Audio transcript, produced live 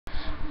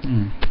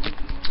Hmm.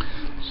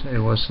 Say,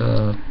 what's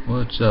up?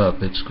 What's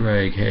up? It's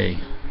Greg. Hey.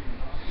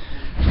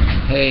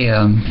 Hey,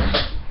 I'm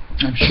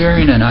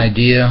sharing an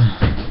idea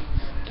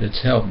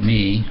that's helped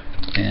me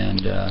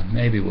and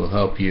maybe will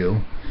help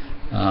you.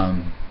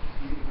 Um,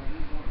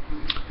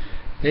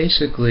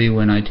 Basically,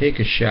 when I take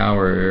a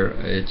shower,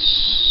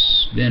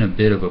 it's been a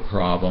bit of a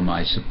problem,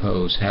 I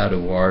suppose, how to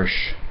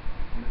wash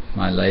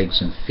my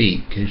legs and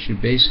feet, because you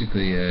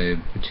basically,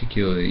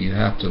 particularly, you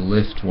have to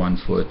lift one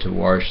foot to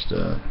wash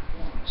the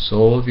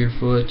sole of your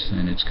foot,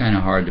 and it's kind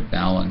of hard to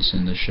balance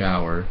in the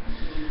shower.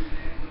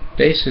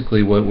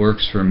 Basically, what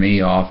works for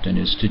me often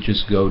is to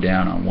just go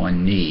down on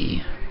one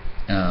knee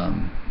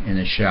in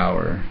the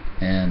shower,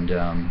 and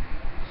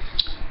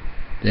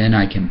then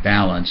I can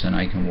balance and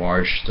I can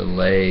wash the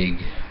leg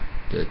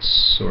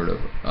that's sort of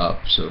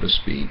up, so to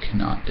speak,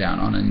 not down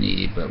on a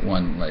knee, but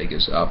one leg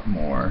is up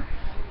more,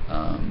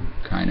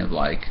 kind of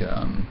like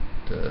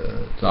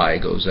the thigh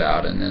goes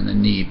out and then the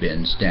knee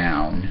bends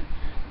down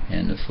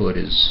and the foot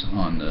is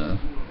on the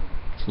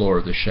floor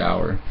of the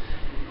shower.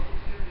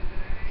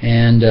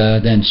 And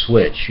then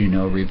switch,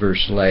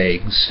 reverse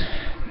legs.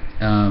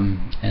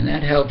 And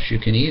that helps. You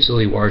can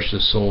easily wash the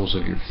soles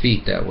of your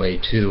feet that way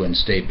too and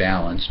stay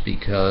balanced,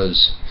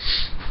 because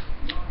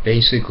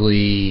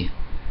basically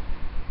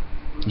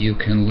you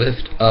can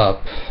lift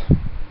up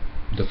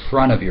the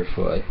front of your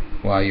foot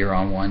while you're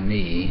on one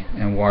knee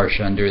and wash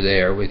under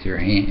there with your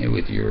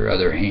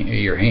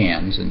your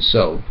hands and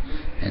soap,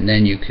 and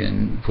then you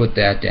can put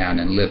that down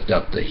and lift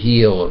up the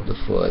heel of the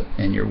foot,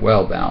 and you're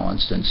well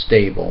balanced and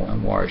stable,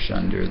 and wash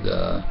under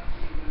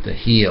the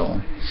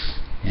heel.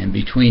 And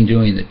between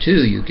doing the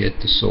two, you get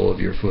the sole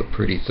of your foot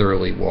pretty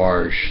thoroughly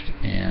washed,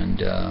 and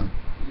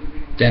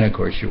then of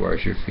course you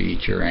wash your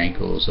feet, your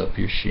ankles, up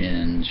your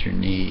shins, your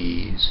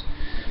knees,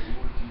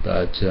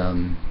 but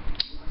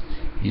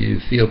you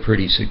feel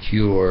pretty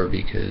secure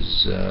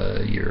because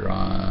you're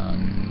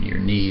on your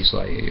knees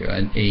like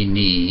a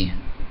knee,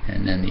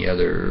 and then the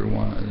other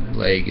one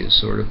leg is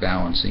sort of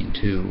balancing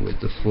too with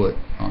the foot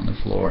on the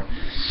floor.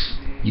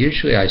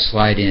 Usually I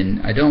slide in,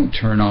 I don't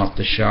turn off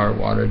the shower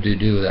water to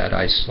do that.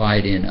 I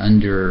slide in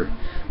under,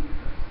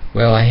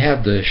 well, I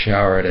have the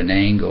shower at an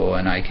angle,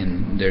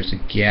 and there's a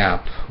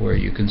gap where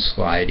you can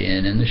slide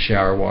in, and the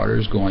shower water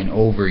is going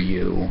over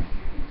you,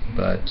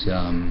 but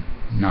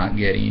not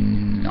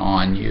getting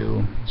on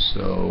you.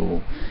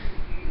 So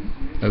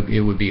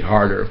it would be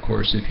harder, of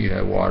course, if you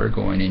had water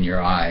going in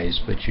your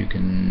eyes, but you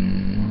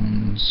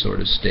can sort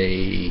of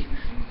stay,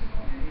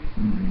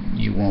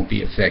 you won't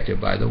be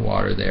affected by the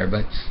water there.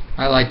 But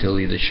I like to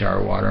leave the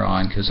shower water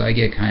on because I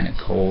get kind of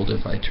cold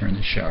if I turn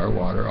the shower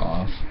water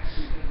off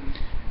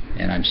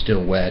and I'm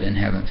still wet and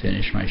haven't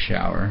finished my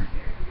shower.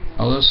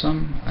 Although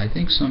I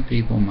think some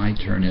people might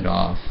turn it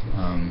off.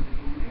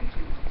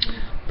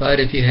 But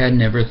if you had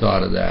never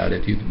thought of that,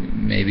 if you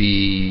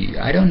maybe,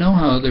 I don't know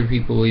how other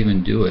people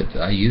even do it.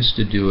 I used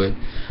to do it.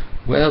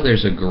 Well,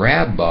 there's a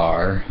grab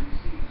bar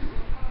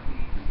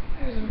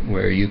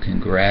where you can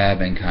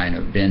grab and kind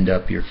of bend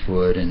up your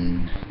foot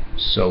and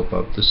soap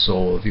up the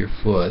sole of your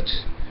foot.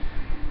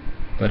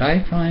 But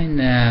I find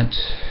that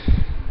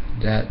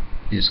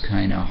is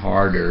kind of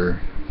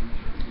harder,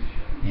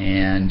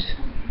 and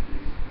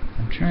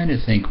I'm trying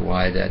to think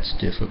why that's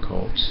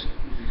difficult.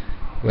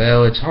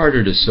 Well, it's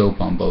harder to soap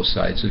on both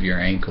sides of your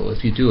ankle.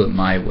 If you do it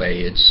my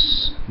way,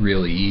 it's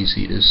really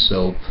easy to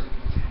soap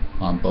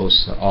on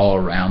all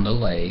around the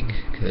leg,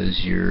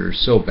 because you're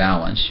so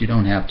balanced. You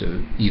don't have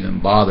to even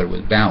bother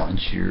with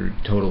balance. You're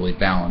totally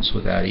balanced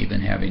without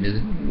even having to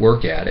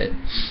work at it.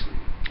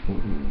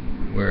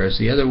 Whereas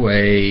the other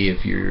way,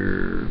 if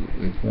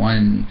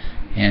one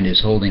hand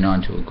is holding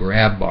onto a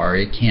grab bar,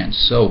 it can't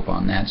soap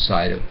on that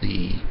side of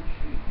the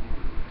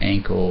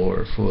ankle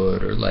or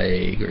foot or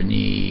leg or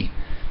knee.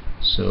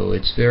 So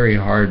it's very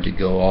hard to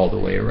go all the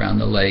way around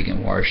the leg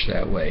and wash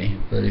that way.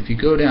 But if you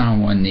go down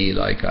on one knee,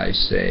 like I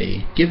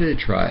say, give it a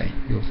try.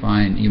 You'll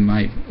find, you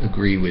might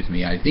agree with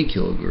me, I think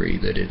you'll agree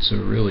that it's a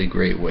really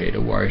great way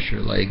to wash your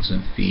legs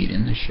and feet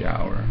in the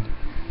shower.